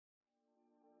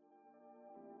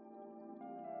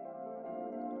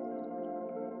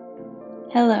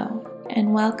Hello,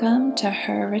 and welcome to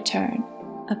Her Return,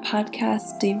 a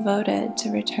podcast devoted to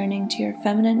returning to your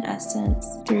feminine essence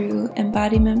through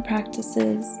embodiment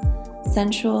practices,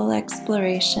 sensual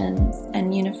explorations,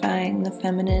 and unifying the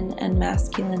feminine and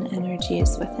masculine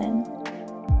energies within.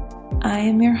 I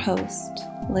am your host,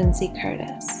 Lindsay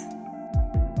Curtis.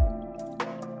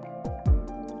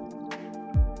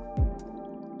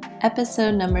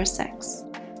 Episode number 6,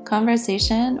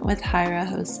 Conversation with Hyra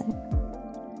Hosing.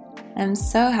 I'm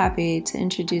so happy to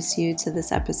introduce you to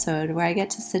this episode where I get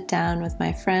to sit down with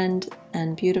my friend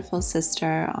and beautiful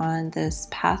sister on this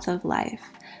path of life,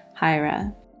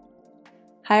 Hyra.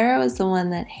 Hyra was the one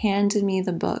that handed me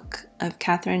the book of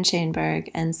Katherine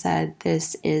Shainberg and said,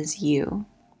 "This is you."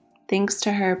 Thanks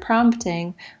to her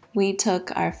prompting, we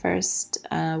took our first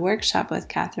workshop with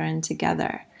Katherine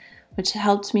together, which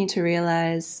helped me to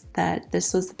realize that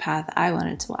this was the path I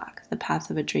wanted to walk, the path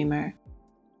of a dreamer.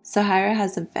 So Hyra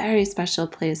has a very special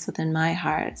place within my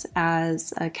heart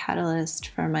as a catalyst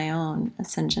for my own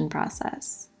ascension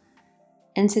process.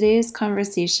 In today's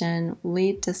conversation,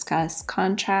 we discuss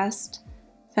contrast,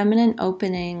 feminine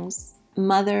openings,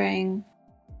 mothering,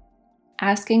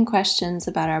 asking questions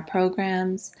about our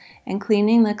programs, and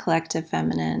cleaning the collective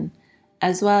feminine,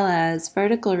 as well as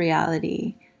vertical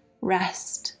reality,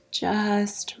 rest,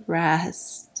 just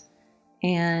rest,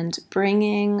 and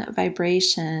bringing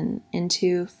vibration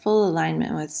into full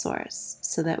alignment with Source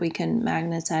so that we can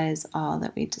magnetize all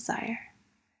that we desire.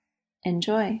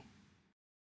 Enjoy.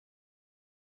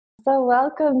 So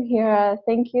welcome, Hyra.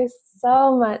 Thank you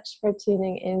so much for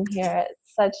tuning in here.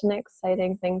 It's such an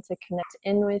exciting thing to connect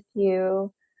in with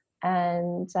you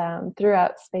and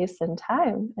throughout space and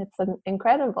time. It's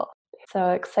incredible.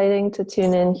 So exciting to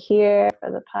tune in here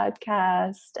for the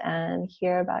podcast and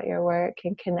hear about your work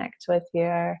and connect with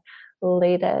your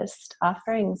latest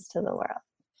offerings to the world.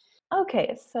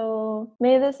 Okay, so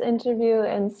may this interview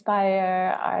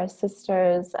inspire our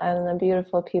sisters and the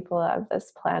beautiful people of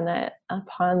this planet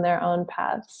upon their own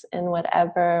paths in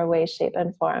whatever way, shape,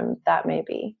 and form that may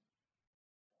be.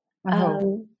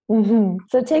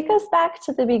 So take us back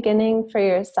to the beginning for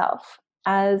yourself.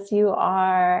 As you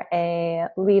are a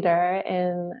leader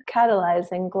in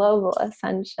catalyzing global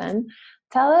ascension,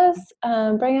 tell us,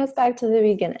 bring us back to the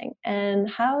beginning. And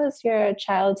how is your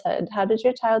childhood? How did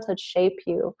your childhood shape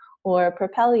you or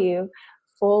propel you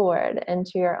forward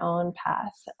into your own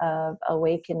path of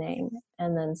awakening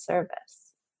and then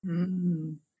service?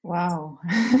 Wow.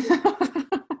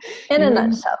 In a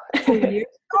nutshell.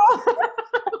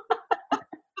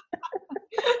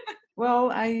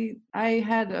 Well, I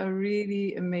had a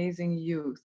really amazing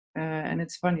youth, and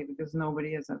it's funny because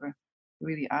nobody has ever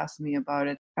really asked me about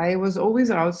it. I was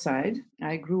always outside.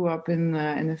 I grew up in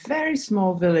a very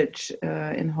small village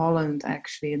in Holland,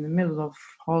 actually, in the middle of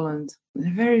Holland. A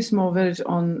very small village.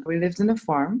 We lived in a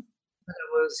farm.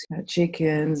 There was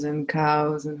chickens and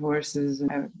cows and horses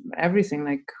and everything,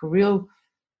 like a real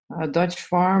Dutch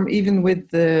farm, even with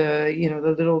the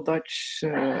little Dutch.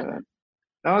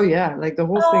 Oh yeah, like the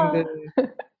whole thing.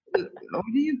 What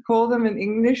do you call them in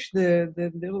English? The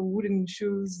little wooden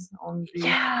shoes on the.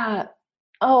 Yeah.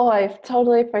 Oh, I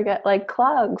totally forget. Like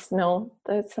clogs. No,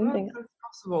 there's something. That's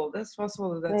possible. That's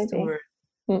Maybe. the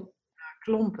word.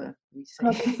 Klompen, we say.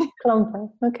 Okay.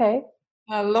 Klompen. Okay.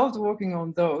 I loved walking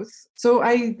on those. So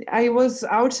I was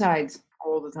outside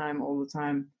all the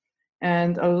time.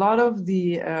 And a lot of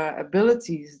the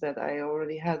abilities that I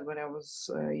already had when I was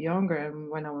younger and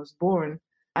when I was born,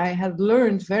 I had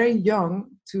learned very young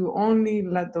to only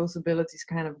let those abilities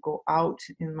kind of go out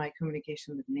in my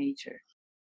communication with nature.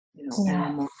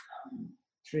 Animals,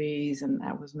 trees, and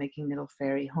I was making little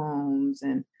fairy homes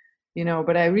and,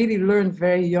 but I really learned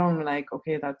very young, like,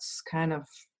 okay, that's kind of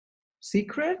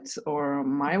secret or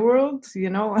my world,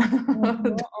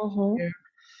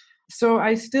 So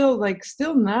I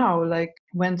still now, like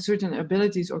when certain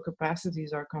abilities or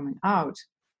capacities are coming out,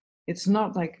 it's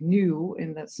not like new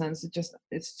in that sense.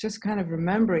 It's just kind of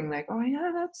remembering, like, oh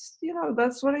yeah,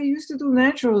 that's what I used to do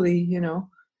naturally,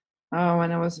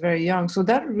 when I was very young. So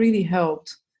that really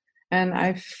helped. And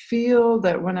I feel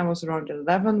that when I was around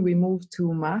 11, we moved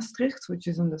to Maastricht, which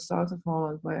is in the south of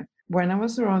Holland, when I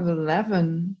was around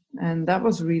 11, and that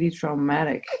was really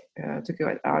traumatic to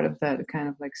get out of that kind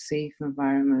of like safe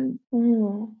environment.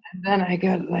 And then I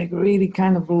got like really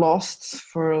kind of lost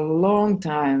for a long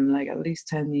time, like at least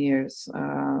 10 years,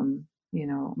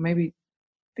 maybe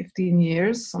 15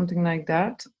 years, something like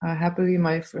that. Happily,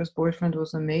 my first boyfriend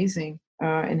was amazing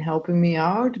in helping me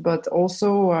out, but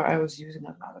also I was using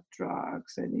a lot of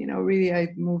drugs, and really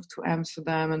I moved to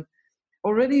Amsterdam, and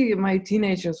already my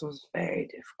teenagers was very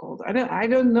difficult. I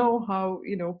don't know how,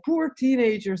 poor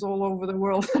teenagers all over the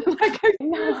world. Like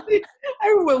No.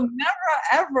 I will never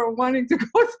ever wanting to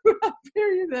go through that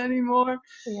period anymore.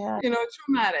 Yeah.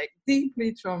 Traumatic,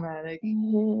 deeply traumatic.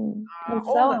 It's All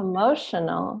so that,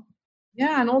 emotional.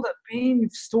 yeah, and all that pain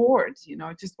you've stored,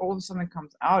 just all of a sudden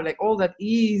comes out, like all that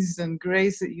ease and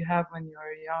grace that you have when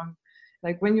you're young.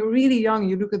 Like when you're really young,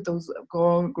 you look at those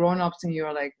grown-ups and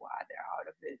you're like, wow, they're out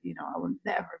of it. I will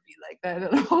never be like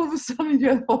that. And all of a sudden you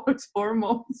have all those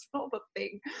hormones, all the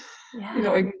thing,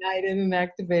 Yeah. ignited and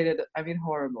activated. I mean,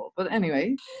 horrible. But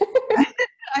anyway,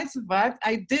 I survived.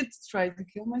 I did try to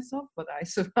kill myself, but I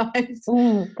survived.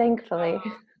 Thankfully.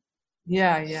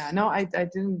 Yeah. No, I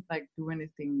didn't like do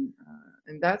anything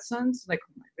in that sense, like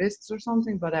on my wrists or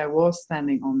something. But I was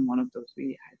standing on one of those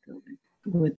really high buildings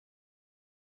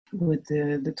with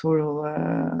the total,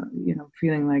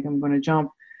 feeling like I'm gonna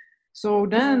jump. So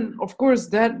then, of course,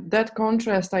 that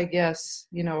contrast, I guess,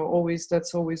 always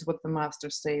that's always what the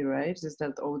masters say, right? Is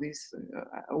that all these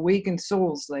awakened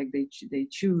souls, like they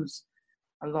choose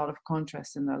a lot of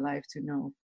contrast in their life to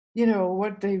know,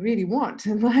 what they really want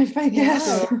in life, I guess.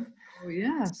 Yeah. So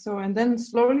yeah. So and then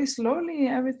slowly,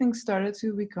 everything started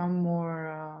to become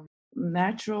more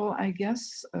natural, I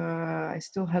guess. I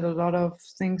still had a lot of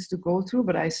things to go through,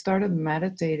 but I started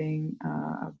meditating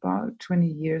about 20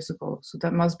 years ago. So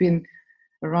that must be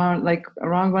around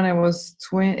when I was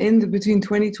between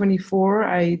 2024.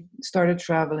 I started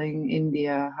traveling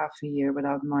India half a year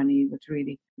without money, but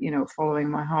really, following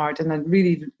my heart, and then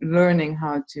really learning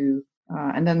how to,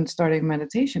 and then starting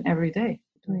meditation every day.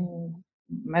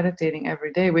 Meditating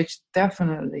every day, which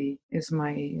definitely is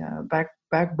my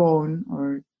backbone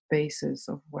or basis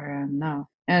of where I am now.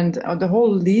 And the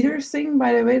whole leader thing,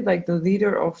 by the way, like the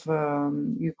leader of,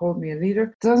 you called me a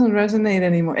leader, doesn't resonate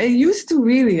anymore. It used to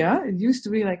really, It used to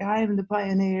be like, I am the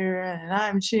pioneer and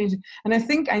I'm changing. And I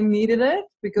think I needed it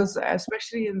because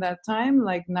especially in that time,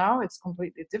 like now it's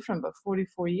completely different. But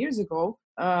 44 years ago,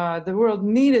 the world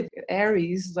needed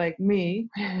Aries like me,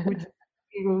 which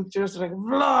will just like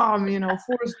blam,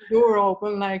 force the door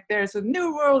open, like there's a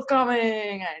new world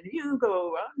coming and you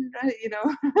go,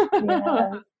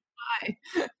 Yeah. Hi.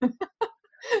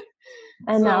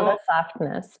 And now the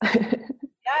softness.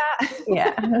 Yeah.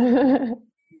 Yeah.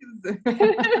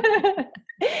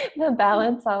 The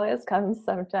balance always comes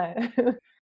sometime.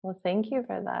 Well, thank you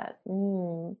for that.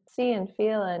 See and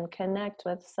feel and connect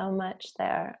with so much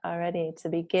there already, to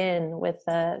begin with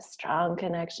a strong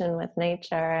connection with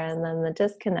nature and then the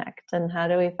disconnect. And how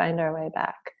do we find our way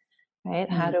back, right?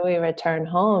 How do we return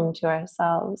home to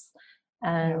ourselves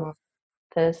and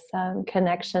this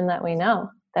connection that we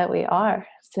know that we are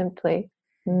simply.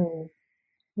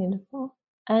 Beautiful.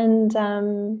 And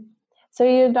so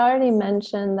you'd already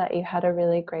mentioned that you had a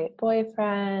really great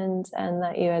boyfriend and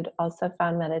that you had also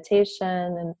found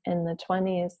meditation in the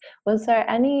 20s. Was there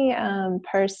any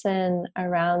person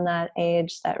around that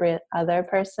age, other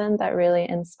person that really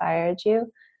inspired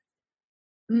you?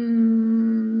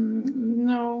 No.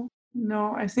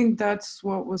 I think that's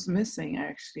what was missing.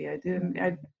 Actually,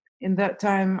 in that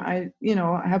time,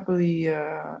 happily,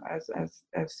 as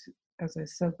I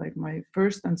said, like my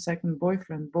first and second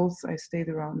boyfriend, both I stayed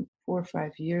around 4 or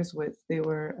 5 years with. They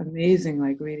were amazing,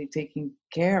 like really taking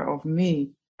care of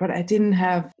me. But I didn't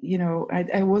have,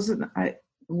 I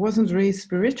wasn't raised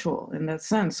spiritual in that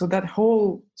sense. So that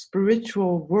whole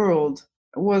spiritual world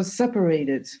was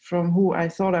separated from who I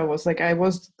thought I was. Like I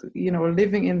was,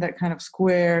 living in that kind of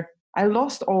square. I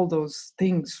lost all those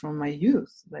things from my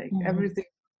youth, like everything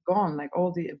gone, like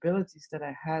all the abilities that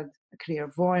I had,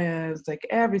 clairvoyance, like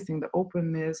everything, the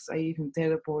openness. I even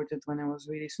teleported when I was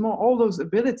really small. All those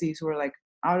abilities were like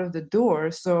out of the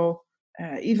door. So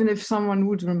even if someone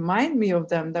would remind me of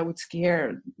them, that would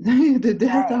scare the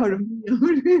death out of me. I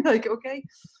would be like, okay,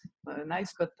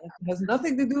 nice, but that has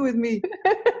nothing to do with me.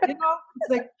 It's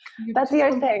like that's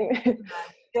your thing.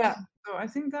 Yeah. So I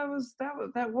think that was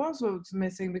what's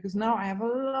missing, because now I have a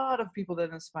lot of people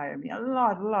that inspire me, a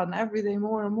lot, and every day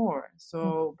more and more.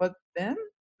 So, but then,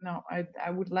 no, I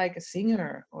would like a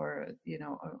singer or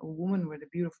a woman with a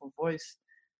beautiful voice.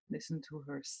 Listen to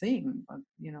her sing, but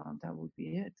that would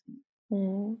be it.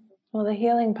 Well, the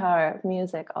healing power of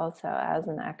music also as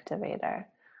an activator.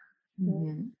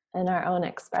 And our own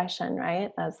expression,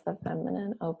 right? As the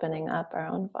feminine, opening up our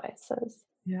own voices.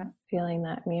 Yeah. Feeling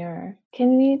that mirror.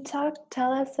 Can you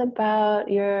tell us about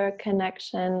your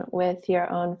connection with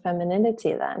your own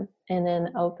femininity then, and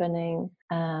in opening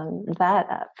that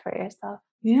up for yourself?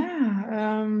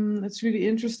 Yeah, it's really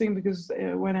interesting because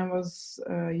when I was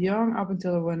young, up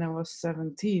until when I was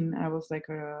 17, I was like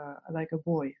a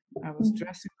boy. I was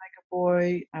dressing like a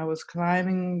boy. I was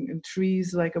climbing in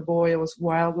trees like a boy. I was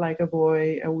wild like a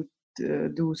boy. I would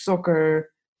do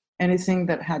soccer. Anything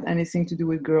that had anything to do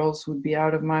with girls would be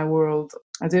out of my world.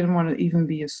 I didn't want to even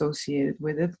be associated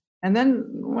with it. And then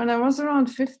when I was around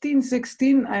 15,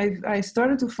 16, I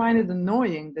started to find it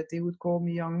annoying that they would call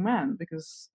me young man,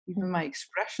 because even my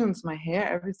expressions, my hair,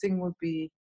 everything would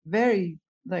be very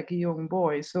like a young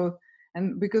boy. So,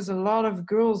 and because a lot of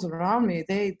girls around me,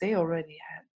 they already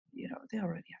had, they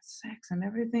already had sex and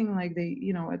everything. Like they,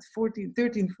 at 14,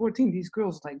 13, 14, these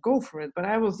girls like go for it. But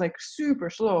I was like super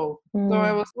slow. So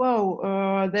I was,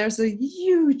 whoa, there's a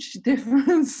huge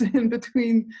difference in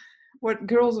between what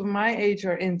girls of my age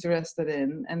are interested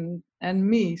in and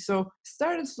me. So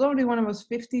started slowly when I was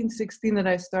 15, 16 that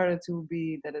I started to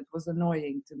be, that it was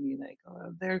annoying to me. Like,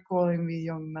 oh, they're calling me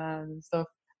young man and stuff,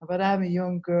 but I'm a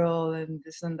young girl and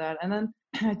this and that. And then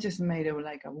I just made it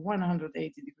like a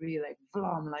 180 degree, like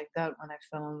vlam, like that when I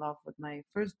fell in love with my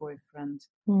first boyfriend.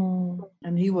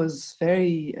 And he was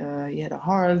very, he had a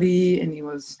Harley, and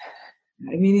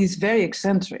he's very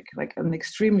eccentric, like an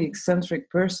extremely eccentric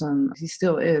person. He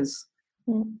still is.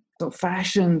 So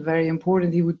fashion, very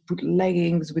important. He would put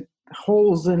leggings with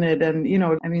holes in it. And,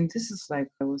 this is like,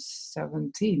 I was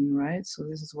 17, right? So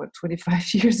this is what,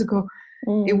 25 years ago.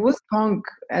 It was punk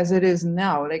as it is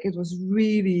now. Like it was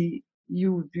really,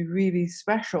 you would be really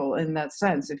special in that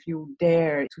sense if you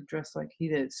dare to dress like he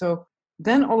did. So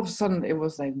then all of a sudden it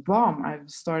was like, bomb, I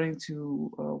was starting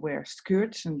to wear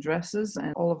skirts and dresses.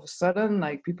 And all of a sudden,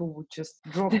 like people would just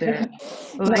drop their...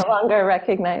 no longer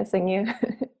recognizing you.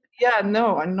 Yeah,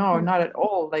 no, not at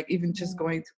all. Like even just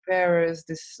going to Paris,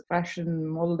 this fashion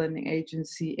modeling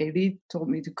agency, Elite, told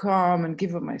me to come and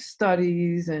give up my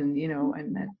studies and,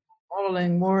 and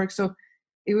modeling work. So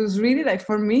it was really like,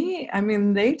 for me,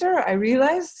 later I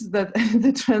realized that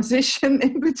the transition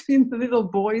in between the little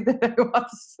boy that I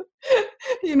was,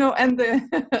 and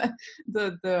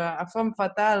the femme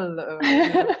fatale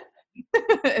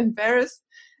in Paris.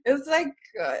 It's like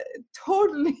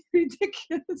totally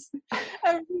ridiculous.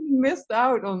 I really missed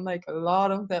out on like a lot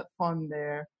of that fun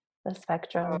there. The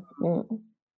spectrum.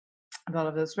 A lot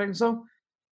of the spectrum.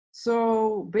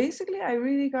 So basically, I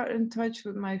really got in touch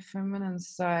with my feminine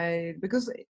side,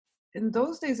 because in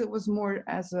those days it was more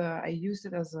I used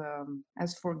it as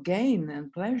for gain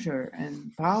and pleasure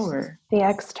and power. The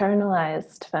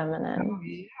externalized feminine. Oh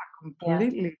yeah,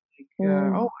 completely. Yeah.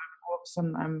 Like, all of a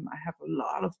sudden I have a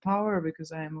lot of power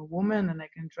because I am a woman and I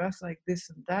can dress like this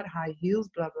and that, high heels,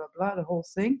 blah blah blah, the whole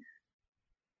thing.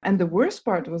 And the worst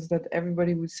part was that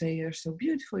everybody would say, you're so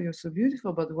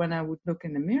beautiful, but when I would look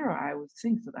in the mirror, I would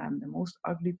think that I'm the most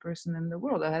ugly person in the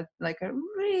world. I had like a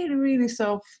really, really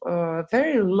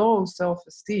very low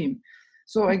self-esteem.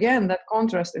 So again, that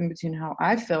contrast in between how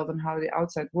I felt and how the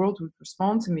outside world would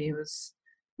respond to me was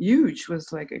huge,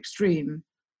 was like extreme.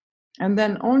 And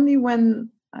then only when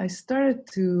I started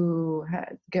to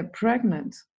get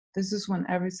pregnant, this is when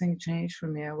everything changed for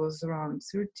me. I was around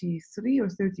 33 or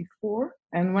 34.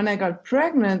 And when I got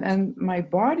pregnant and my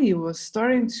body was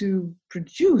starting to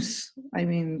produce,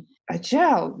 a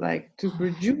child, like to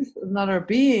produce another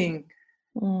being,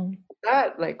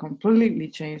 that like completely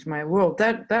changed my world.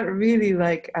 That really,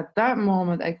 like at that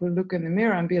moment, I could look in the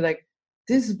mirror and be like,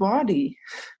 this body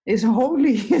is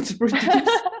holy. It's producing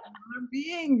another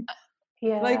being.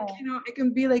 Yeah. Like, it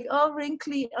can be like, oh,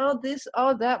 wrinkly, oh, this,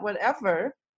 oh, that,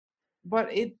 whatever. But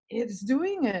it's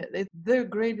doing it. It's the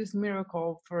greatest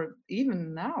miracle for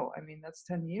even now. That's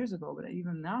 10 years ago, but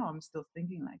even now I'm still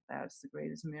thinking like that. It's the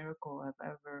greatest miracle I've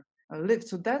ever lived.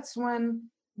 So that's when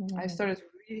I started to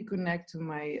really connect to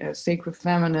my sacred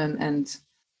feminine and,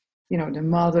 the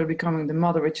mother, becoming the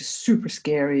mother, which is super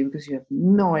scary because you have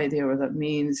no idea what that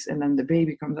means. And then the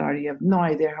baby comes out, you have no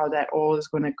idea how that all is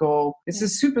going to go. It's a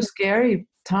super scary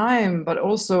time, but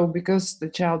also because the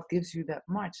child gives you that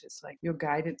much, it's like you're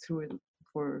guided through it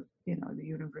for, the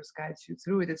universe guides you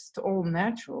through it. It's all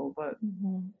natural. But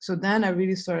so then I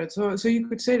really started. So you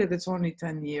could say that it's only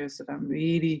 10 years that I'm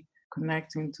really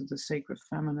connecting to the sacred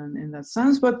feminine in that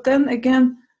sense. But then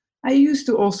again, I used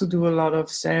to also do a lot of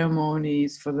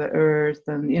ceremonies for the earth.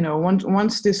 And,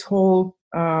 once this whole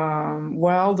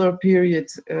wilder period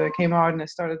came out and I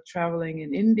started traveling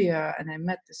in India and I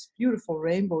met this beautiful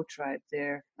rainbow tribe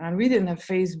there. And we didn't have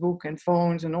Facebook and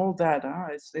phones and all that.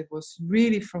 It was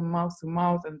really from mouth to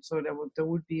mouth. And so there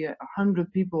would be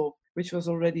 100 people, which was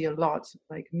already a lot,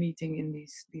 like meeting in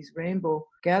these rainbow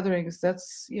gatherings.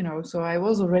 That's, so I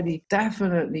was already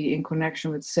definitely in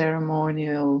connection with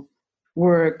ceremonial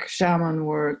work, shaman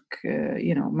work,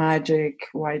 magic,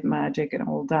 white magic and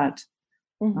all that.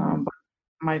 But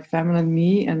my feminine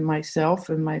me and myself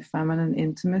and my feminine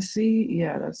intimacy,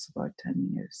 yeah, that's about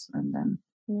 10 years. And then,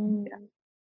 yeah.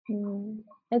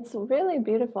 It's really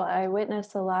beautiful. I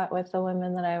witness a lot with the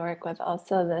women that I work with.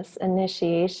 Also, this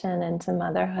initiation into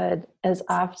motherhood is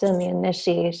often the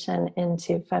initiation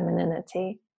into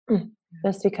femininity,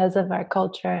 just because of our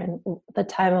culture and the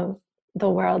time of the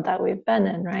world that we've been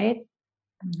in, right?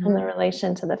 And the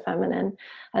relation to the feminine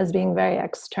as being very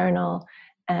external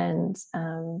and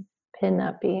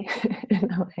pin-uppy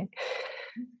in a way.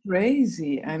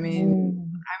 Crazy. I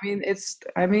mean,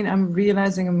 I'm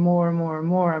realizing more and more and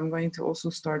more. I'm going to also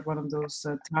start one of those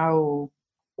Tao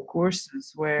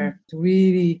courses where to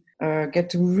really get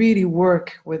to really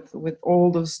work with all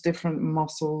those different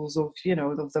muscles of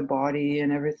of the body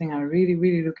and everything. I'm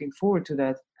really looking forward to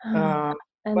that.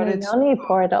 And but the it's yoni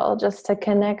portal, just to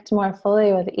connect more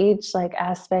fully with each like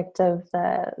aspect of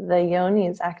the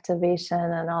yoni's activation,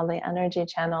 and all the energy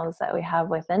channels that we have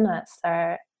within us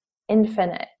are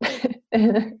infinite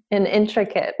and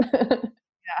intricate.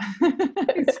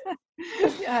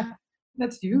 Yeah,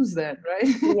 let's use that,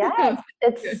 right? Yes,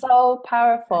 it's so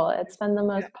powerful. It's been the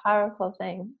most powerful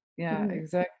thing. Yeah,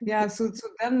 exactly. Yeah, so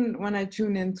then when I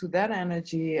tune into that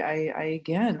energy,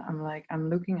 I'm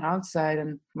looking outside,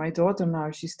 and my daughter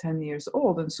now, she's 10 years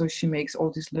old, and so she makes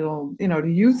all these little, the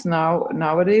youth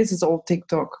nowadays is all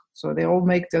TikTok. So they all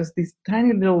make these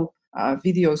tiny little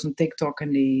videos on TikTok,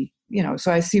 and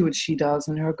so I see what she does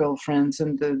and her girlfriends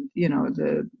and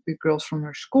the girls from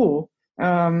her school.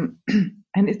 And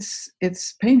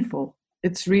it's painful.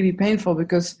 It's really painful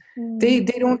because they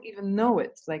don't even know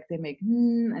it. Like they make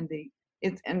and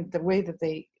and the way that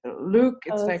they look,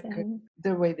 it's like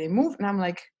the way they move, and I'm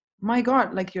like, my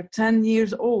God, like you're 10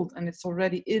 years old, and it's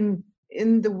already in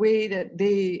the way that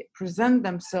they present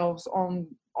themselves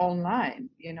online,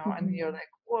 and you're like,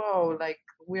 whoa, like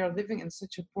we are living in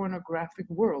such a pornographic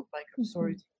world. Like, I'm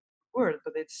sorry to use the word,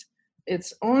 but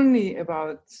it's only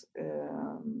about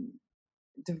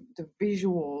the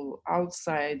visual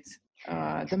outside,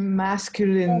 the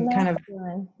masculine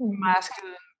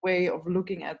masculine way of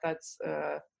looking at that,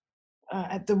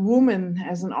 at the woman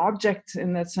as an object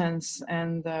in that sense,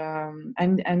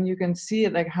 and you can see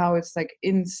it like how it's like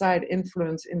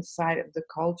influence inside of the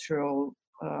cultural,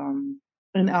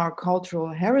 in our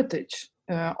cultural heritage,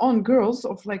 on girls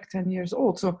of like 10 years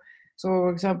old. So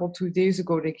for example, 2 days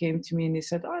ago they came to me and they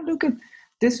said, oh, look at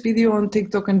this video on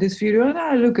TikTok and this video, and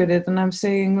I look at it and I'm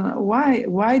saying,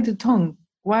 why the tongue?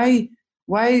 Why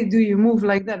do you move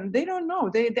like that? And they don't know.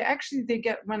 They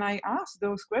get, when I ask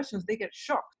those questions, they get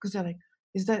shocked, because they're like,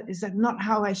 is that not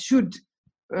how I should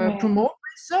promote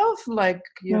myself? Like,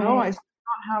 it's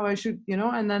not how I should,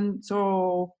 and then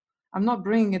so I'm not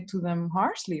bringing it to them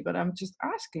harshly, but I'm just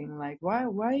asking, like, why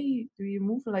do you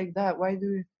move like that? Why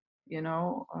do you,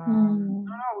 no,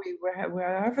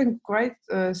 we're having quite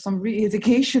some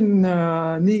re-education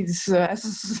needs as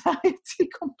a society.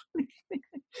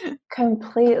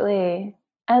 Completely.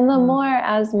 And the more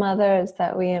as mothers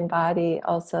that we embody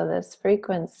also this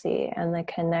frequency and the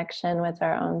connection with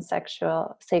our own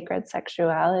sacred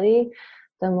sexuality,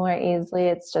 the more easily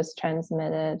it's just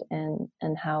transmitted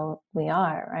in how we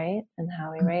are, right? And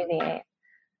how we radiate.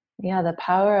 Yeah, the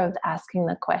power of asking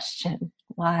the question,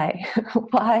 why?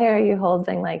 Why are you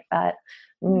holding like that?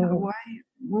 Why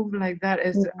move like that?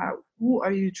 Who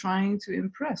are you trying to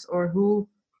impress, or who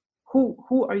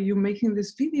are you making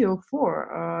this video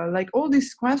for? Like all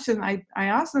these questions, I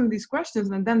ask them these questions,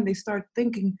 and then they start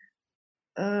thinking,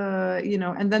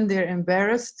 and then they're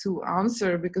embarrassed to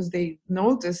answer, because they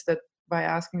notice that by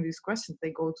asking these questions,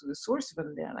 they go to the source of it,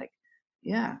 and they're like,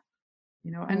 yeah,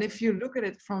 and if you look at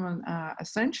it from an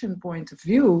ascension point of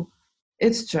view,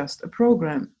 it's just a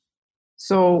program.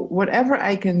 So whatever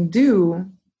I can do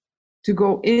to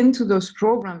go into those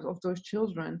programs of those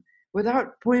children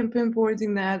without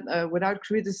pinpointing that, without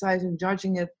criticizing,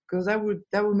 judging it, because that would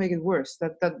make it worse.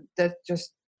 That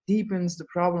just deepens the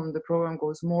problem. The program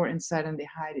goes more inside, and they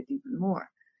hide it even more.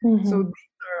 So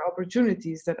these are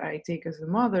opportunities that I take as a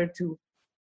mother to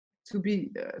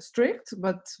be strict,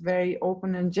 but very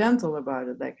open and gentle about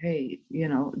it. Like, hey,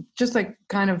 just like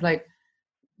kind of like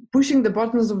pushing the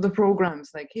buttons of the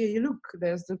programs. Like, here, you look,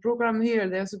 there's the program here,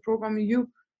 there's a program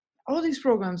all these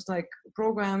programs, like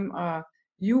program,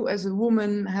 you as a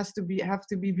woman have to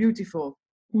be beautiful.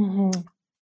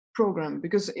 Program,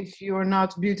 because if you're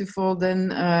not beautiful,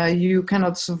 then you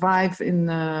cannot survive in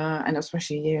and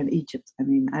especially here in Egypt. I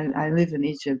mean, I live in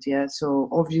Egypt, yeah, so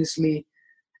obviously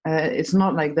it's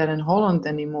not like that in Holland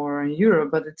anymore, or in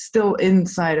Europe, but it's still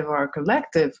inside of our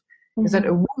collective, is that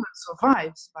a woman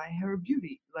survives by her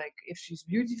beauty. Like, if she's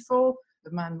beautiful,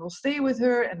 the man will stay with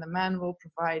her, and the man will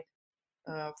provide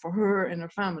for her and her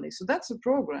family. So that's a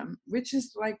program which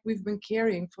is like we've been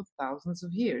carrying for thousands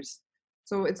of years.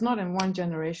 So it's not in one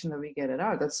generation that we get it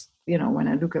out. That's, when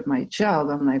I look at my child,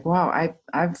 I'm like, wow,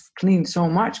 I've cleaned so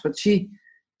much, but she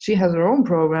has her own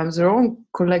programs, her own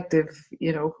collective,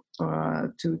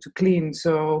 to clean.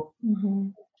 So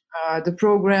the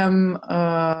program,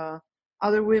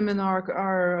 other women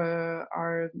are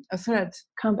a threat.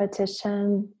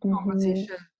 Competition.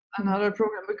 Another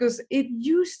program, because it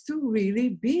used to really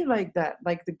be like that,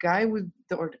 like the guy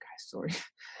story,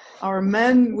 our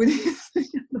men would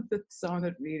that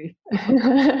sounded really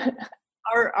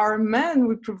our men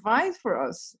would provide for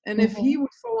us, and if he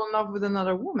would fall in love with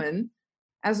another woman,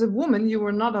 as a woman you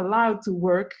were not allowed to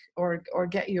work or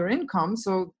get your income.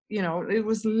 So it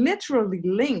was literally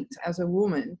linked as a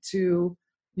woman to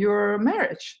your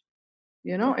marriage.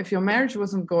 If your marriage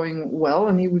wasn't going well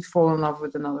and you would fall in love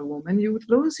with another woman, you would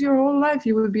lose your whole life.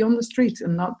 You would be on the street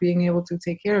and not being able to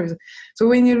take care of it. So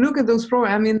when you look at those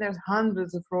programs, there's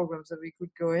hundreds of programs that we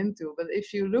could go into, but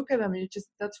if you look at them,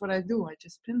 that's what I do. I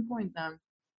just pinpoint them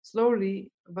slowly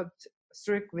but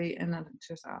strictly, and then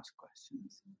just ask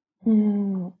questions.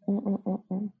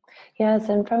 Yes,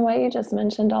 and from what you just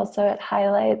mentioned also, it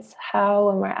highlights how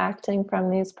when we're acting from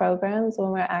these programs,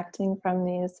 when we're acting from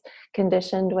these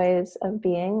conditioned ways of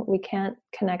being, we can't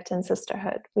connect in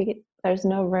sisterhood. There's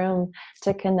no room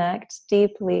to connect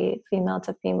deeply female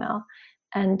to female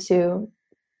and to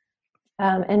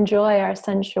enjoy our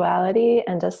sensuality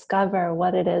and discover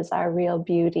what it is our real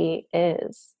beauty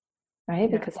is, right?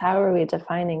 Yeah. Because how are we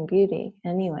defining beauty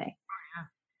anyway?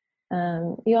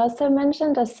 You also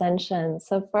mentioned ascension.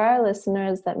 So for our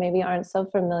listeners that maybe aren't so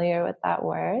familiar with that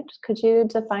word, could you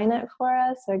define it for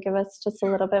us or give us just a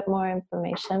little bit more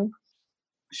information?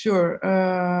 Sure.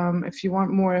 If you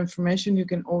want more information, you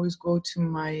can always go to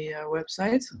my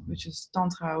website, which is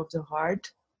Tantra of the Heart.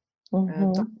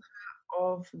 Tantra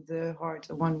of the Heart,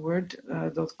 one word,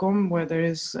 .com, where there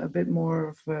is a bit more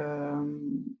of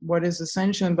what is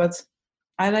ascension. But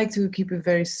I like to keep it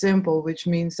very simple, which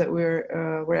means that we're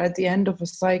at the end of a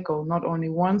cycle, not only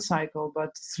one cycle,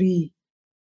 but 3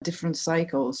 different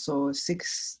cycles. So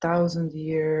 6,000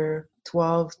 year,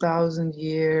 12,000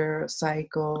 year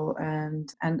cycle,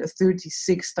 and a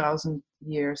 36,000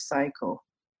 year cycle.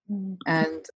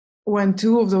 And when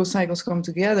 2 of those cycles come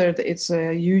together, it's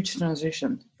a huge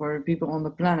transition for people on the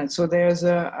planet. So there's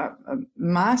a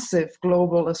massive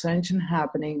global ascension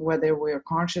happening, whether we're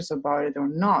conscious about it or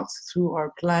not, through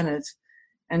our planet.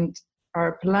 And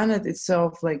our planet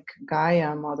itself, like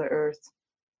Gaia, Mother Earth,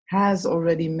 has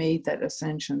already made that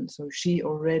ascension. So she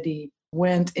already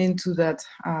went into that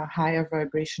higher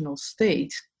vibrational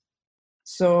state.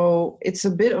 So it's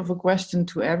a bit of a question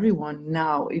to everyone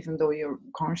now, even though you're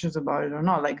conscious about it or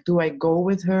not. Like, do I go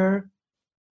with her,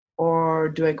 or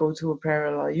do I go to a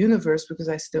parallel universe because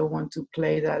I still want to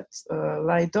play that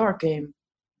light-dark game,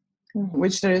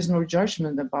 which there is no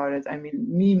judgment about it. I mean,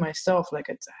 me, myself, like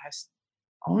it has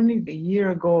only a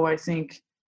year ago, I think,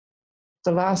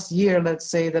 the last year, let's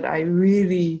say, that I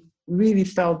really, really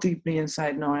felt deeply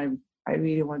inside, no, I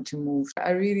really want to move. I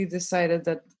really decided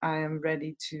that I am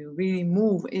ready to really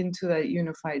move into that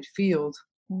unified field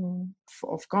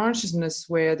of consciousness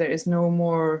where there is no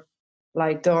more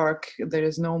light dark, there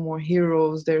is no more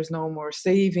heroes, there's no more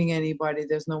saving anybody,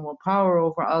 there's no more power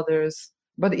over others.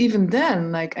 But even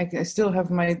then, like I still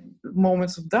have my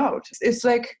moments of doubt. It's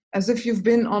like as if you've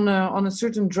been on a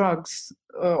certain drugs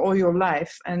all your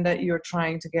life, and that you're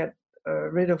trying to get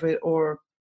rid of it, or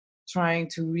trying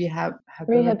to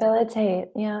rehabilitate.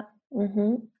 Yeah.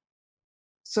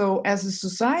 So as a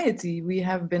society, we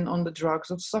have been on the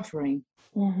drugs of suffering,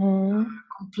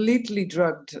 completely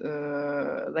drugged.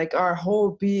 Like our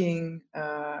whole being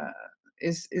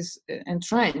is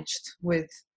entrenched with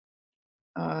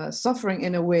suffering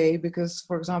in a way, because,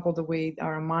 for example, the way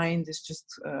our mind is just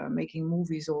making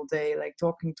movies all day, like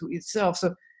talking to itself.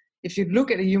 So if you look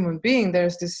at a human being,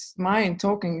 there's this mind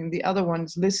talking and the other one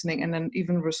is listening and then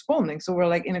even responding. So we're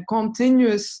like in a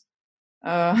continuous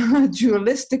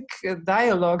dualistic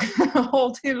dialogue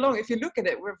all day long. If you look at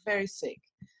it, we're very sick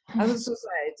as a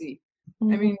society.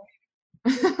 I mean,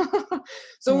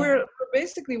 so we're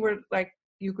like,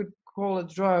 you could call it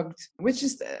drugged, which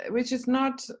is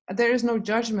not, there is no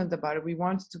judgment about it. We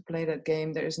wanted to play that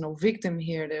game. There is no victim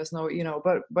here. There's no,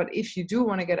 but if you do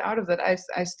want to get out of that,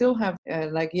 I still have,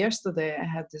 like yesterday, I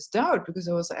had this doubt because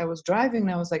I was driving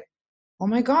and I was like, oh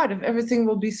my God, if everything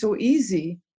will be so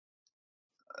easy,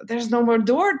 there's no more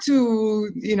door to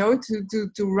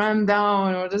run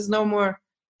down, or there's no more.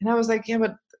 And I was like, yeah,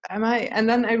 but am I? And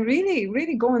then I really,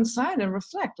 really go inside and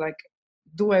reflect, like,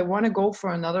 do I want to go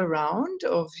for another round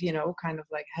of, kind of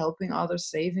like helping others,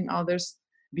 saving others,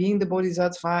 being the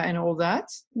bodhisattva and all that?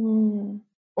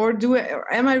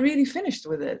 Or am I really finished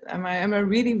with it? Am I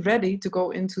really ready to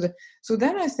go into the? So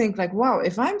then I think like, wow,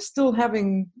 if I'm still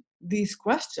having these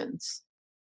questions,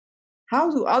 how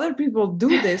do other people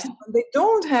do this when they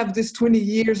don't have this 20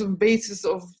 years of basis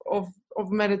of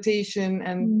meditation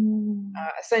and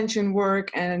ascension work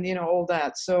and all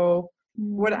that? So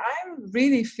what I'm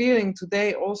really feeling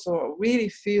today, also really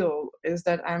feel, is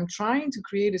that I'm trying to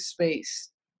create a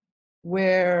space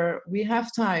where we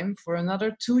have time for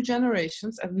another 2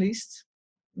 generations, at least,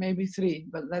 maybe 3,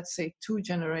 but let's say 2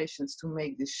 generations to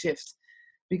make this shift,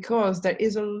 because there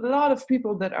is a lot of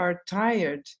people that are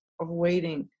tired of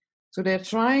waiting. So they're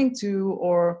trying to,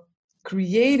 or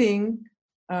creating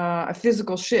a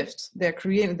physical shift. They're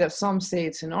creating that. Some say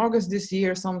it's in August this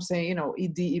year, some say,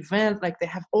 the event, like they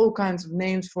have all kinds of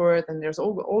names for it. And there's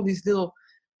all these little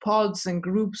pods and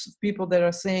groups of people that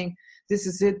are saying, this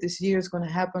is it, this year is going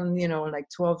to happen, like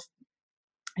 12,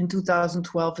 in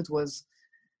 2012, it was,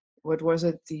 what was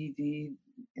it?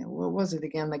 What was it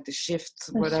again? Like the shift,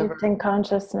 whatever. Shift in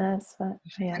consciousness. But,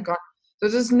 yeah. So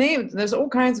there's all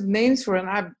kinds of names for it.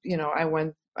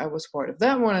 And I was part of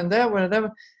that one and that one and that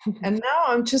one. And now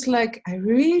I'm just like, I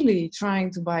really trying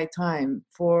to buy time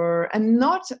for, and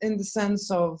not in the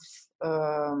sense of,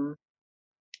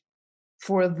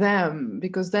 for them,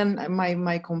 because then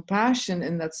my compassion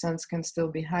in that sense can still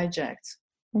be hijacked.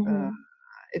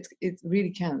 It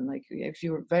really can. Like if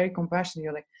you're very compassionate,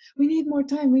 you're like, we need more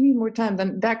time,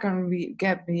 then that can be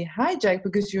hijacked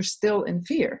because you're still in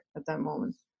fear at that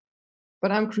moment.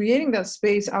 But I'm creating that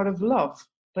space out of love,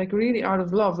 like really out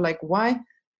of love. Like why?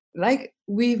 Like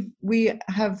we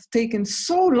have taken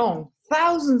so long,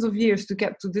 thousands of years to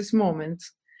get to this moment.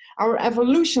 Our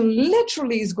evolution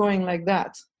literally is going like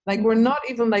that. Like we're not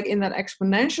even like in that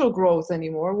exponential growth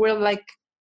anymore. We're like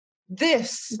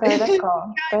this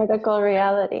vertical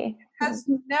reality. Has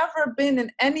never been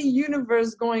in any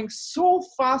universe going so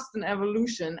fast in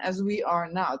evolution as we are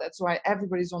now. That's why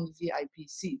everybody's on the VIP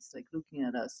seats, like looking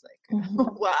at us like,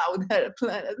 wow, that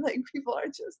planet, like people are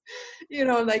just,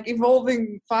 like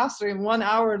evolving faster in 1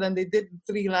 hour than they did in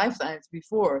 3 lifetimes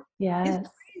before. Yes. It's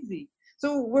crazy.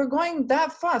 So we're going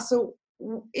that fast. So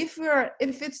if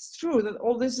it's true that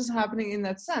all this is happening in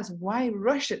that sense, why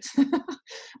rush it?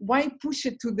 Why push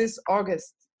it to this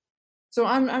August? So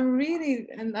I'm really,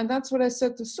 and that's what I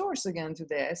said to Source again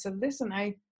today. I said, listen,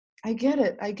 I get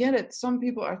it. Some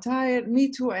people are tired.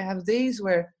 Me too. I have days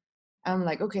where I'm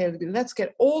like, okay, let's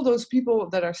get all those people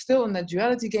that are still in that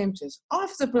duality game just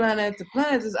off the planet. The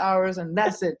planet is ours, and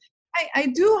that's it. I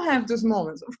do have those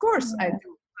moments. Of course I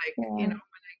do. Like, when I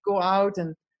go out,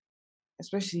 and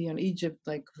especially in Egypt,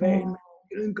 like very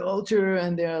masculine culture,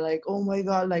 and they're like, oh my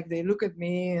God, like they look at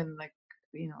me and like,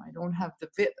 I don't have the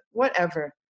fit,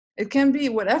 whatever. It can be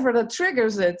whatever that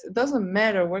triggers it. It doesn't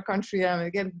matter what country I'm in.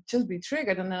 It can just be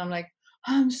triggered. And then I'm like,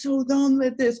 I'm so done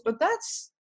with this. But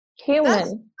that's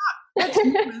human. That's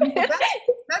human.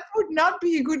 That would not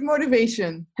be a good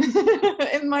motivation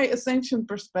in my ascension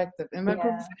perspective, in my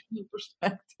professional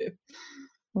perspective.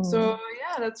 So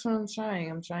yeah, that's what I'm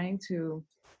trying. I'm trying to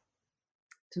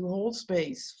hold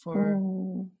space for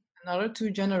another 2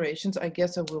 generations. I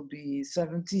guess I will be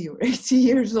 70 or 80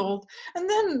 years old. And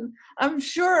then I'm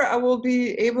sure I will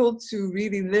be able to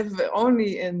really live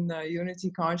only in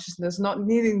unity consciousness, not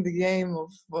needing the game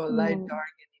of light,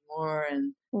 dark anymore.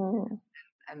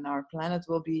 And our planet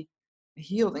will be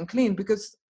healed and clean,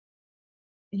 because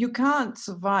you can't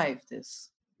survive this.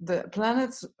 The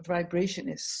planet's vibration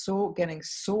is getting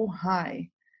so high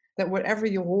that whatever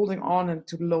you're holding on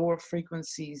into lower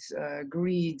frequencies,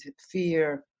 greed,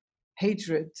 fear,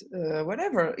 hatred,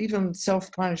 whatever, even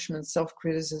self-punishment,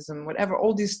 self-criticism, whatever,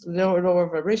 all these lower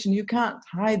vibration, you can't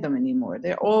hide them anymore.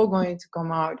 They're all going to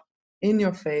come out in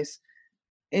your face,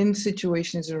 in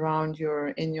situations around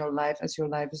in your life, as your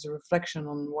life is a reflection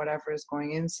on whatever is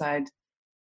going inside.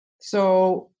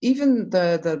 So even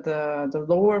the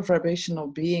lower vibrational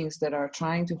beings that are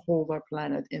trying to hold our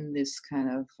planet in this kind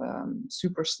of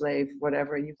super slave,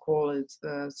 whatever you call it,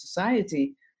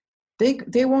 society,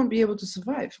 they won't be able to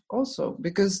survive also,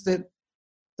 because the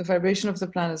vibration of the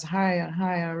planet is higher and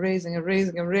higher, raising and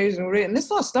raising and raising and raising, and it's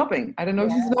not stopping. I don't know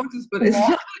if you've noticed, but it's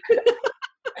not.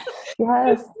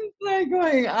 Yes. It's like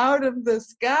going out of the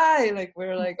sky. Like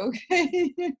we're like,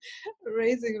 okay,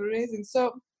 raising and raising.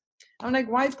 So I'm like,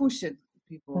 why push it,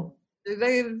 people?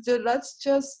 Let's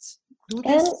just do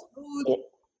this.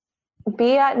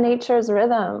 be at nature's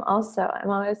rhythm also. I'm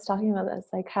always talking about this,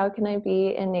 like, how can I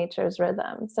be in nature's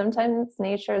rhythm? Sometimes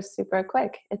nature is super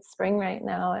quick. It's spring right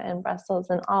now in Brussels,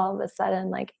 and all of a sudden,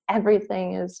 like,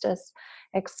 everything is just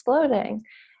exploding.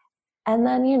 And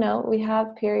then, we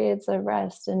have periods of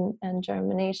rest and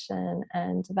germination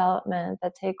and development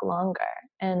that take longer.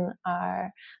 And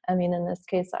in this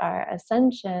case, our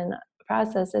ascension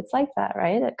process, it's like that,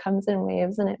 right? It comes in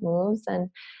waves and it moves. And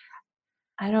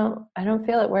I don't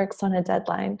feel it works on a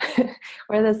deadline.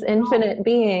 We're this infinite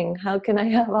being. How can I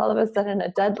have all of a sudden a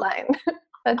deadline?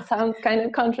 That sounds kind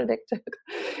of contradictory.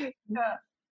 Yeah.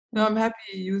 No, I'm happy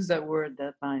you use that word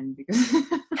deadline, because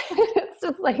It's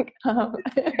just like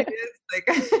it is like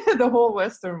the whole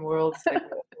Western world is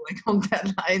like on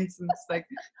deadlines, and it's like,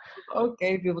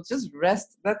 okay, people just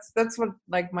rest. That's what,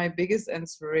 like, my biggest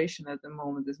inspiration at the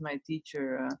moment is my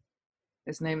teacher.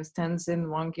 His name is Tenzin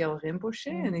Wangyal Rinpoche,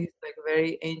 and he's like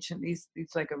very ancient. He's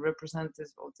like a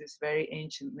representative of this very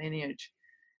ancient lineage,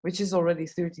 which is already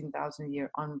 13,000 year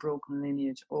unbroken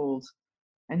lineage old.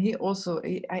 And he also,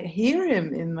 I hear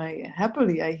him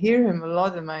I hear him a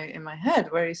lot in my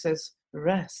head, where he says,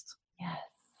 rest, yes,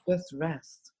 just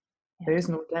rest. yeah. There is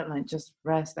no deadline, just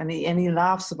rest. And he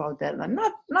laughs about deadline,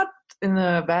 not in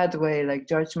a bad way, like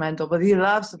judgmental, but he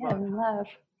laughs about love.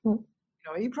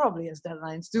 he probably has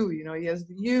deadlines too. He has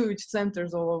huge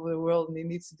centers all over the world, and he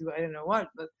needs to do I don't know what.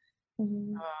 But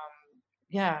Mm-hmm.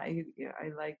 I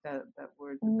like that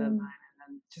word, the deadline, and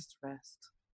then just rest.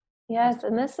 Yes,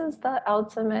 and this is the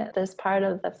ultimate, this part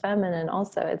of the feminine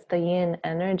also. It's the yin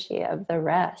energy of the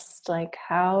rest. Like,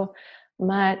 how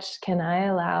much can I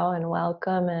allow and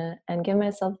welcome and give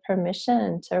myself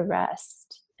permission to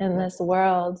rest in this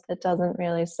world that doesn't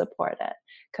really support it?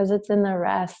 Because it's in the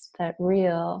rest that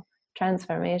real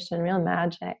transformation, real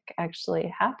magic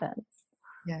actually happens.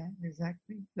 Yeah,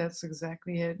 exactly. That's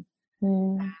exactly it.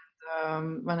 Mm.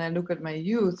 When I look at my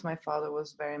youth, my father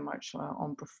was very much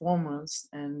on performance,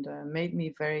 and made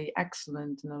me very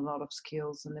excellent in a lot of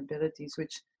skills and abilities,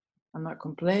 which I'm not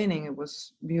complaining. It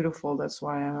was beautiful. That's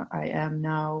why I am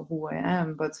now who I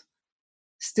am. But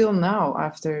still now,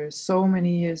 after so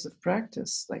many years of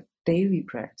practice, like daily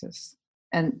practice,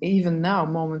 and even now,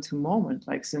 moment to moment,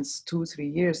 like since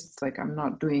 2-3 years, it's like I'm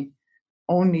not doing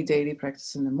only daily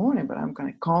practice in the morning, but I'm kind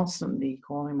of constantly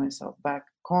calling myself back,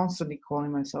 constantly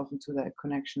calling myself into that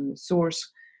connection with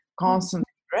source,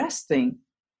 constantly resting,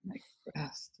 like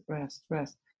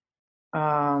rest.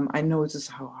 I notice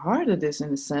how hard it is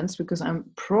in a sense, because I'm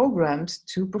programmed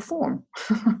to perform,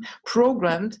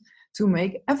 programmed to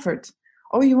make effort.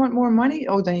 Oh, you want more money?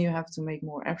 Oh, then you have to make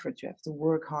more effort. You have to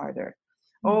work harder.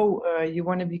 Oh, you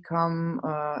want to become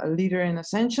a leader in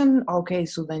ascension? Okay,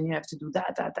 so then you have to do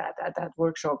that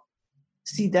workshop.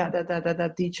 See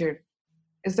that teacher.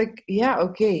 It's like, yeah,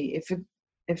 okay.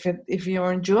 If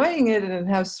you're enjoying it and it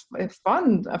has a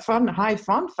fun high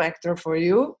fun factor for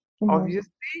you,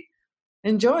 obviously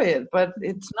enjoy it. But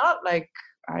it's not like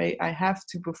I have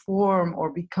to perform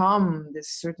or become this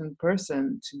certain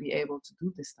person to be able to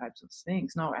do these types of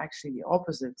things. No, actually the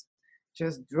opposite.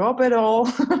 Just drop it all,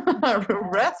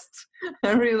 rest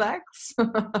and relax.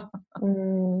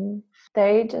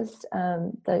 They just,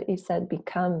 that you said,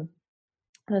 become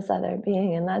this other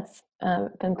being. And that's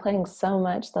been playing so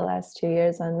much the last 2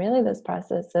 years on really this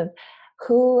process of,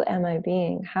 who am I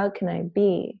being? How can I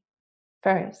be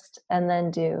first, and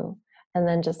then do, and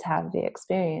then just have the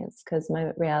experience, because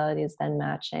my reality is then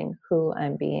matching who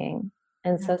I'm being.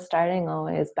 And so starting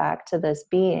always back to this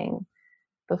being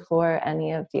before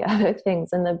any of the other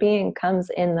things. And the being comes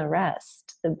in the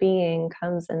rest. The being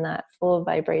comes in that full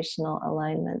vibrational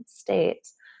alignment state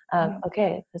of,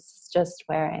 okay, this is just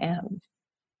where I am.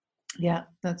 Yeah,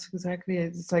 that's exactly it.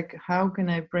 It's like, how can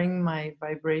I bring my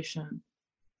vibration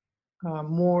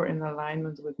more in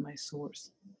alignment with my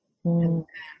source? And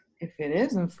if it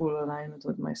is in full alignment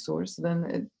with my source,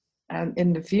 then and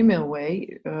in the female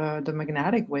way, the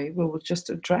magnetic way, we will just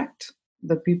attract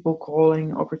the people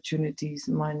calling, opportunities,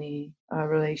 money,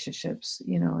 relationships,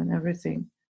 and everything.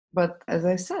 But as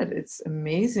I said, it's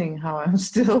amazing how I'm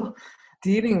still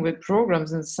dealing with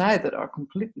programs inside that are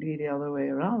completely the other way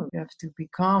around. You have to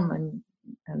become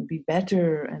and be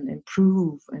better and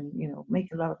improve and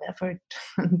make a lot of effort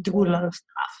and do a lot of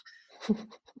stuff.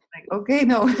 Like, okay,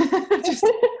 no. Just...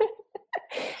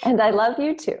 And I love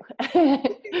you too.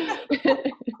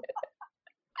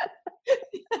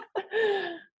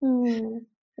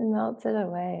 Melt it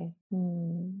away.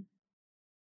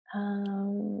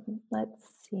 Let's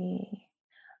see.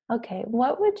 Okay,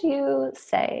 what would you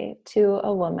say to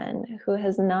a woman who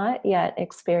has not yet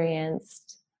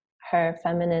experienced her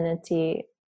femininity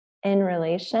in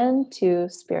relation to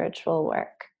spiritual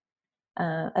work?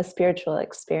 a spiritual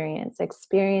experience,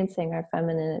 experiencing her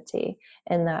femininity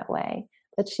in that way.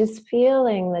 But she's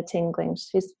feeling the tingling.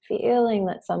 She's feeling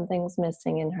that something's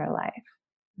missing in her life.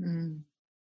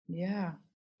 Yeah,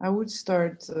 I would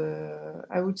start.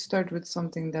 I would start with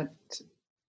something that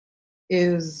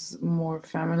is more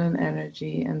feminine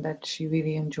energy and that she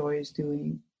really enjoys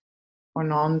doing or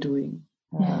non-doing,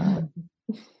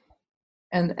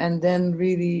 and then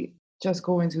really just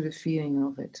go into the feeling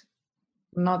of it,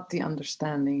 not the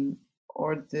understanding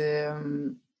or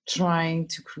the trying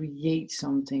to create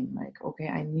something like, okay,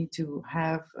 I need to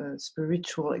have a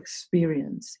spiritual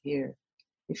experience here.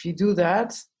 If you do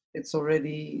that, it's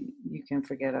already, you can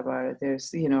forget about it.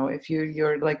 There's, if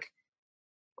you're like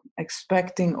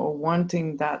expecting or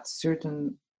wanting that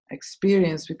certain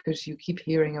experience because you keep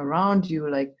hearing around you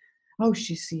like, oh,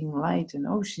 she's seeing light, and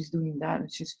oh, she's doing that,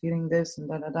 and she's feeling this, and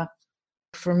da da da.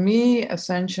 For me,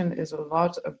 ascension is a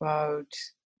lot about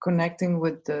connecting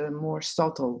with the more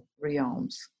subtle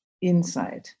realms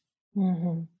inside.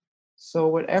 So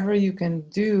whatever you can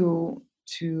do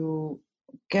to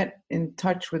get in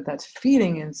touch with that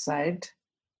feeling inside,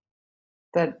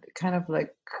 that kind of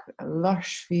like a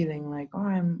lush feeling, like, oh,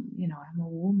 I'm a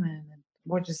woman, and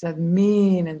what does that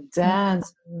mean? And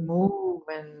dance, and move,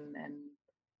 and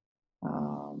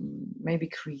maybe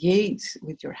create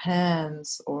with your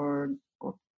hands, or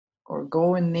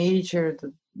go in nature,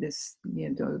 the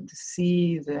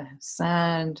sea, the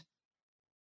sand.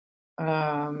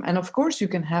 And of course you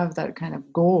can have that kind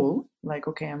of goal, like,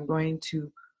 okay, I'm going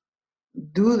to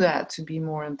do that to be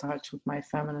more in touch with my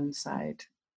feminine side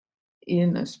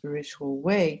in a spiritual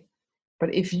way.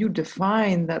 But if you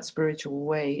define that spiritual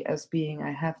way as being,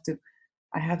 I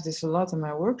have this a lot in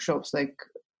my workshops, like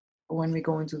when we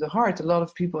go into the heart, a lot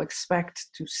of people expect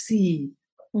to see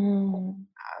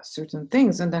certain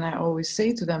things, and then I always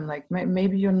say to them, like,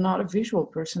 maybe you're not a visual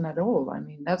person at all. I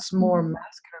mean, that's more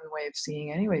masculine way of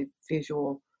seeing anyway.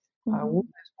 Visual,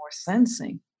 woman is more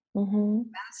sensing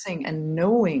and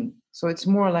knowing. So it's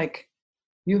more like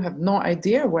you have no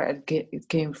idea where it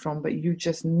came from, but you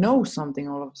just know something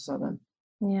all of a sudden.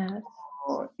 Yeah.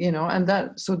 And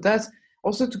that's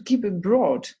also to keep it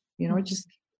broad. Just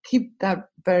keep that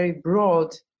very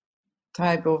broad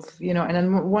type of, and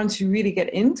then once you really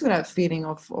get into that feeling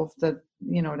of that,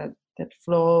 that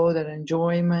flow, that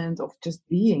enjoyment of just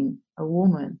being a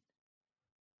woman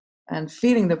and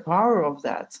feeling the power of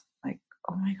that, like,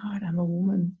 oh my God, I'm a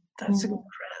woman. That's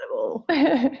incredible.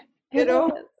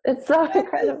 It's so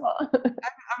incredible.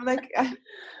 I'm like,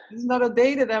 it's not a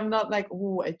day that I'm not like,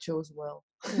 oh, I chose well.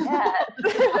 Yes.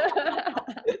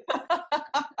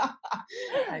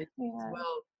 I chose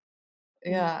well.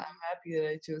 Yeah, I'm happy that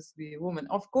I chose to be a woman.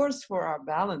 Of course, for our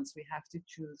balance, we have to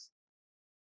choose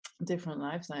different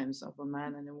lifetimes of a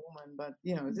man and a woman. But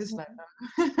this lifetime,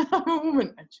 I'm a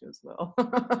woman. I chose well.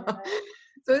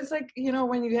 So it's like,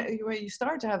 when you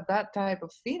start to have that type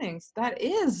of feelings, that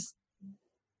is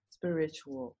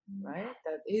spiritual, right?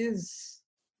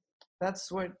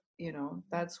 That's what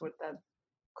that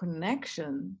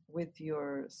connection with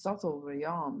your subtle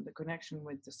realm, the connection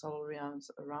with the subtle realms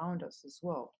around us as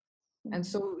well. And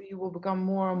so you will become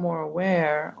more and more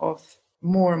aware of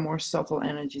more and more subtle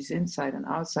energies inside and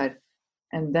outside.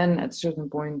 And then at certain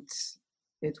points,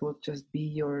 it will just be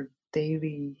your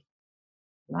daily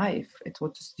life.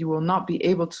 You will not be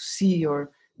able to see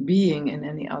your being in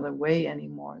any other way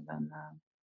anymore than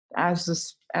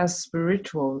as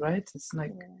spiritual, right? It's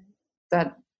like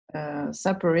that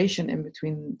separation in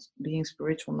between being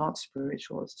spiritual, not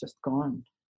spiritual, is just gone.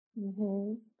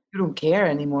 You don't care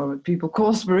anymore what people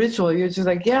call spiritual. You're just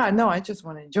like, yeah, no, I just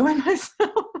want to enjoy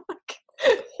myself.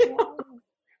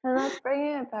 And that's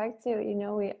bringing it back to,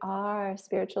 we are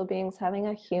spiritual beings having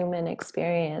a human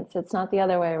experience. It's not the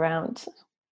other way around.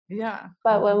 Yeah.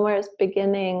 But when we're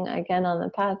beginning again on the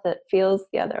path, it feels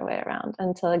the other way around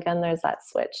until again there's that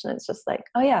switch, and it's just like,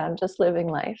 oh yeah, I'm just living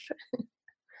life.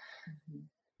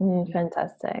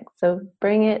 Fantastic. So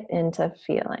bring it into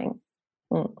feeling.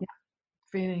 Yeah.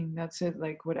 Feeling, that's it.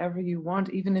 Like whatever you want,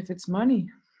 even if it's money,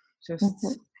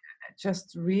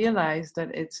 just realize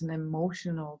that it's an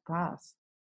emotional path,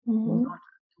 not a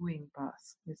doing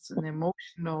path. It's an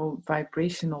emotional,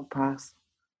 vibrational path.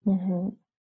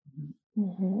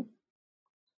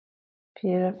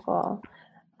 Beautiful.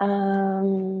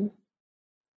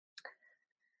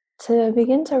 To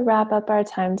begin to wrap up our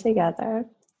time together,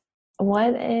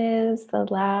 what is the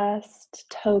last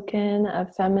token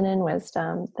of feminine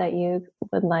wisdom that you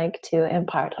would like to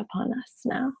impart upon us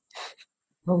now?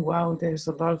 Oh wow, there's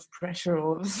a lot of pressure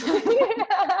all of a sudden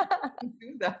to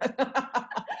do that.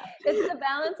 It's the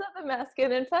balance of the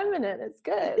masculine and feminine. It's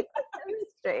good.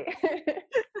 Chemistry.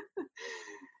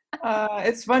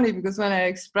 It's funny because when I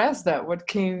express that, what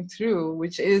came through,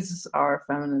 which is our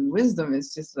feminine wisdom,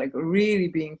 is just like really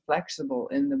being flexible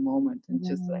in the moment and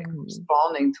just like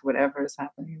responding to whatever is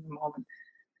happening in the moment.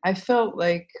 I felt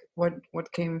like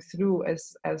what came through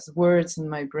as words in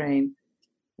my brain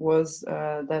was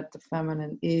that the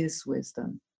feminine is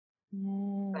wisdom.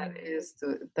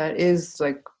 That is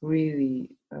like really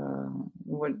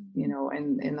what, you know,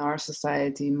 in our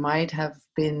society might have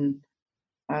been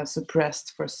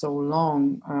suppressed for so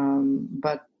long,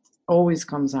 but always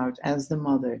comes out as the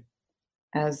mother,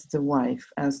 as the wife,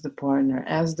 as the partner,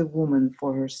 as the woman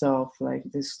for herself. Like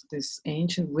this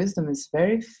ancient wisdom is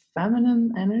very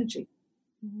feminine energy.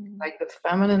 Like the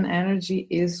feminine energy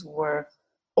is where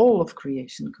all of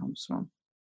creation comes from.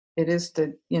 It is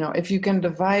the, you know, if you can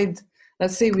divide,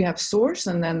 let's say we have source,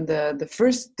 and then the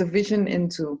first division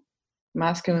into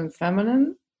masculine and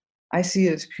feminine, I see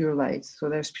it as pure light. So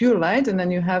there's pure light, and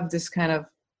then you have this kind of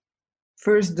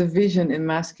first division in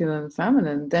masculine and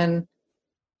feminine. Then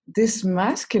this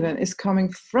masculine is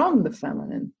coming from the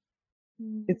feminine.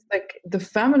 It's like the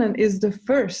feminine is the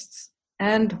first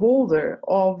and holder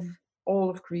of all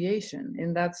of creation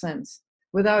in that sense,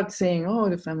 without saying, oh,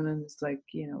 the feminine is like,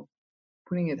 you know,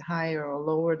 putting it higher or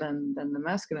lower than the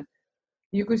masculine.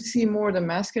 You could see more the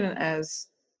masculine as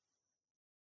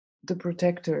the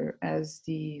protector, as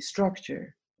the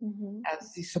structure,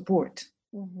 as the support.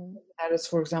 That is,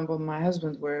 for example, my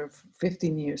husband, we're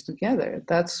 15 years together.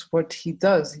 That's what he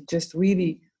does. He just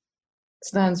really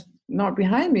stands not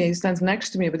behind me, he stands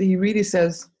next to me, but he really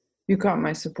says, you got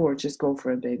my support, just go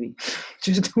for it, baby.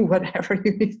 Just do whatever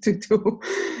you need to do.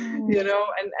 You know,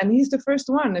 and he's the first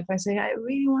one. If I say, I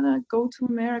really want to go to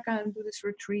America and do this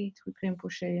retreat with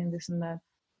Rinpoche and this and that,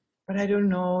 but I don't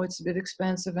know, it's a bit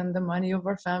expensive and the money of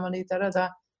our family, And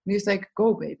he's like,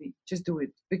 go, baby, just do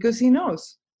it. Because he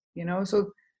knows, you know.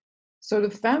 So the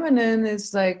feminine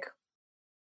is like,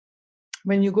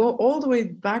 when you go all the way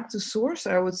back to source,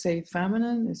 I would say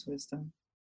feminine is wisdom,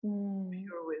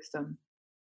 pure wisdom.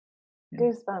 Yeah.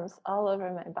 Goosebumps all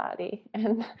over my body,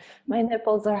 and my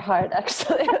nipples are hard,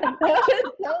 actually.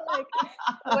 So, like,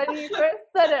 when you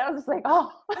first said it, I was like, oh.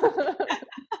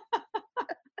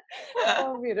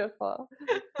 So beautiful.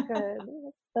 Good.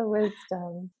 The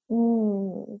wisdom.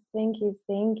 Thank you.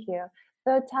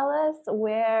 So tell us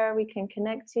where we can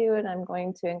connect to you, and I'm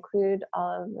going to include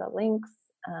all of the links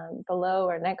below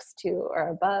or next to or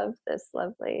above this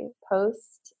lovely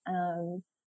post.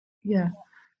 Yeah.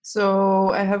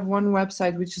 So I have one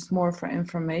website which is more for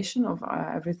information of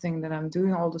everything that I'm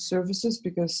doing, all the services,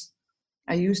 because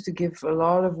I used to give a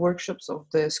lot of workshops of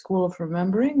the School of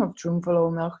Remembering of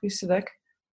Drunvalo Melchizedek.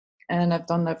 And I've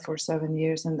done that for 7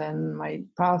 years, and then my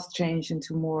path changed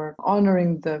into more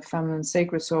honoring the feminine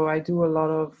sacred. So I do a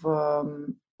lot of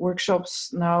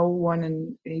workshops now, one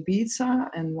in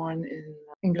Ibiza and one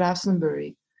in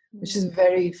Glastonbury, which is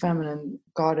very feminine,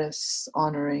 goddess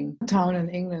honoring town in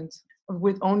England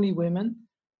with only women.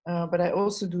 But I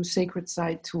also do sacred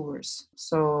site tours,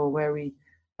 so where we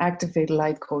activate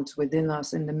light codes within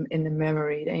us in the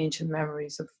memory, the ancient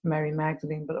memories of Mary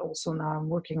Magdalene, but also now I'm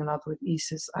working a lot with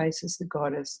Isis the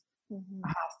goddess,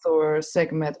 Hathor,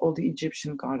 Sekhmet, all the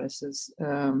Egyptian goddesses.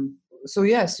 So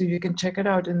you can check it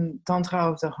out in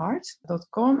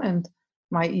tantraoftheheart.com, and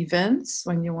my events,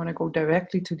 when you want to go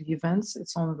directly to the events,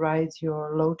 it's on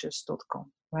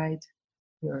rideyourlotus.com.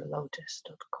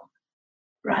 Rideyourlotus.com.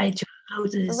 Ride your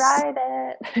lotus. Ride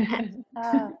it.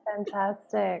 Oh,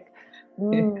 fantastic.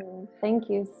 Thank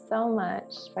you so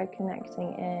much for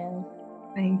connecting in.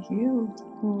 Thank you.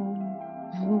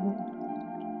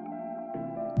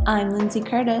 I'm Lindsay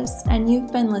Curtis, and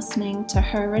you've been listening to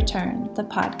Her Return, the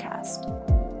podcast.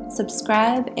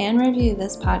 Subscribe and review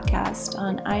this podcast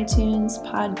on iTunes,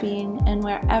 Podbean, and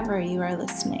wherever you are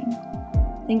listening.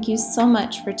 Thank you so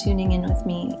much for tuning in with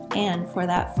me and for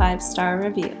that 5-star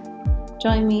review.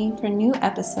 Join me for new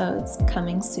episodes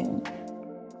coming soon.